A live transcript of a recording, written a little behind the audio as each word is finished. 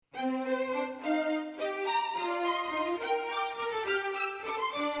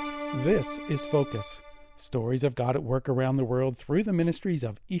This is Focus, stories of God at work around the world through the ministries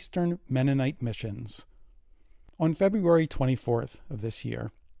of Eastern Mennonite Missions. On February 24th of this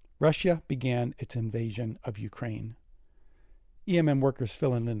year, Russia began its invasion of Ukraine. EMM workers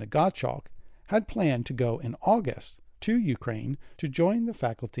Phil and Linda Gottschalk had planned to go in August to Ukraine to join the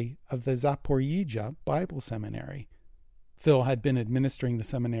faculty of the Zaporizhzhia Bible Seminary. Phil had been administering the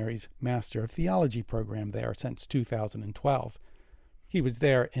seminary's Master of Theology program there since 2012. He was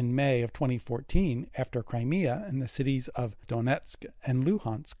there in May of 2014 after Crimea and the cities of Donetsk and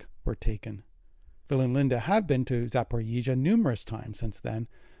Luhansk were taken. Phil and Linda have been to Zaporizhzhia numerous times since then,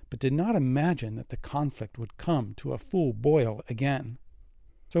 but did not imagine that the conflict would come to a full boil again.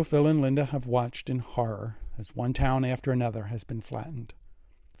 So Phil and Linda have watched in horror as one town after another has been flattened.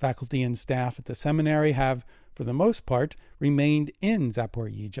 Faculty and staff at the seminary have, for the most part, remained in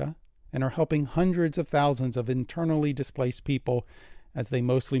Zaporizhzhia and are helping hundreds of thousands of internally displaced people as they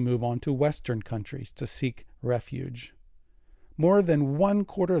mostly move on to Western countries to seek refuge. More than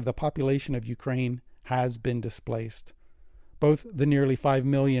 1/4 of the population of Ukraine has been displaced. Both the nearly 5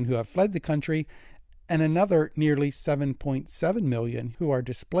 million who have fled the country and another nearly 7.7 million who are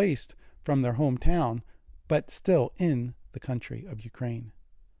displaced from their hometown, but still in the country of Ukraine.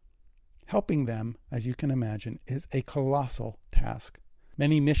 Helping them, as you can imagine, is a colossal task.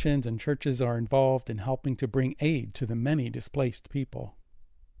 Many missions and churches are involved in helping to bring aid to the many displaced people.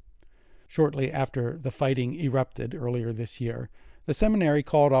 Shortly after the fighting erupted earlier this year, the seminary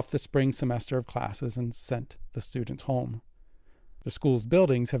called off the spring semester of classes and sent the students home. The school's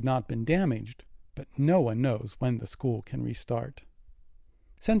buildings have not been damaged, but no one knows when the school can restart.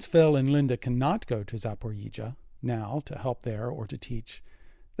 Since Phil and Linda cannot go to Zaporizhzhia now to help there or to teach,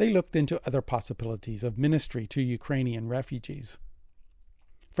 they looked into other possibilities of ministry to Ukrainian refugees.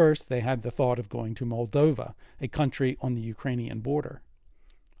 First, they had the thought of going to Moldova, a country on the Ukrainian border.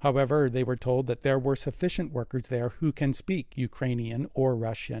 However, they were told that there were sufficient workers there who can speak Ukrainian or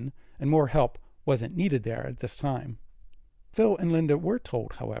Russian, and more help wasn't needed there at this time. Phil and Linda were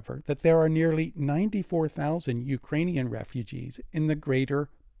told, however, that there are nearly 94,000 Ukrainian refugees in the greater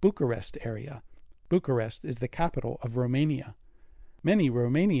Bucharest area. Bucharest is the capital of Romania. Many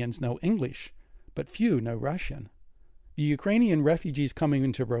Romanians know English, but few know Russian. The Ukrainian refugees coming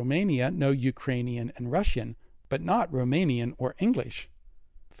into Romania know Ukrainian and Russian, but not Romanian or English.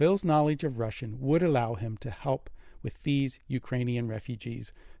 Phil's knowledge of Russian would allow him to help with these Ukrainian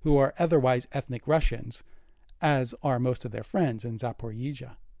refugees, who are otherwise ethnic Russians, as are most of their friends in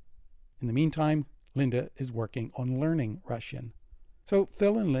Zaporizhzhia. In the meantime, Linda is working on learning Russian. So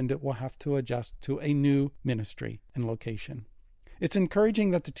Phil and Linda will have to adjust to a new ministry and location. It's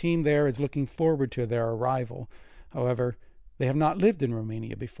encouraging that the team there is looking forward to their arrival. However, they have not lived in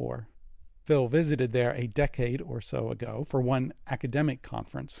Romania before. Phil visited there a decade or so ago for one academic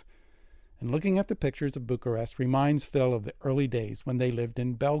conference. And looking at the pictures of Bucharest reminds Phil of the early days when they lived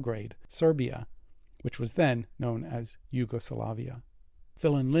in Belgrade, Serbia, which was then known as Yugoslavia.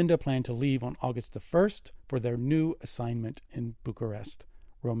 Phil and Linda plan to leave on August the 1st for their new assignment in Bucharest,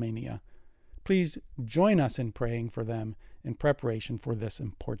 Romania. Please join us in praying for them in preparation for this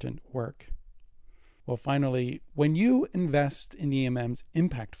important work. Well, finally, when you invest in EMM's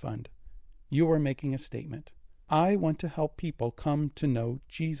Impact Fund, you are making a statement. I want to help people come to know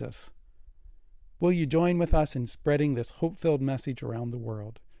Jesus. Will you join with us in spreading this hope-filled message around the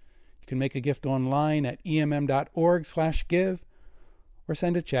world? You can make a gift online at emm.org/give or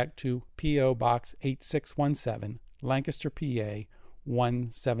send a check to P.O. Box 8617, Lancaster, PA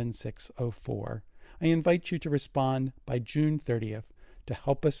 17604. I invite you to respond by June 30th to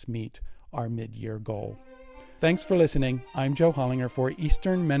help us meet our mid-year goal. Thanks for listening. I'm Joe Hollinger for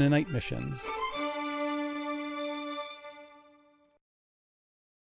Eastern Mennonite Missions.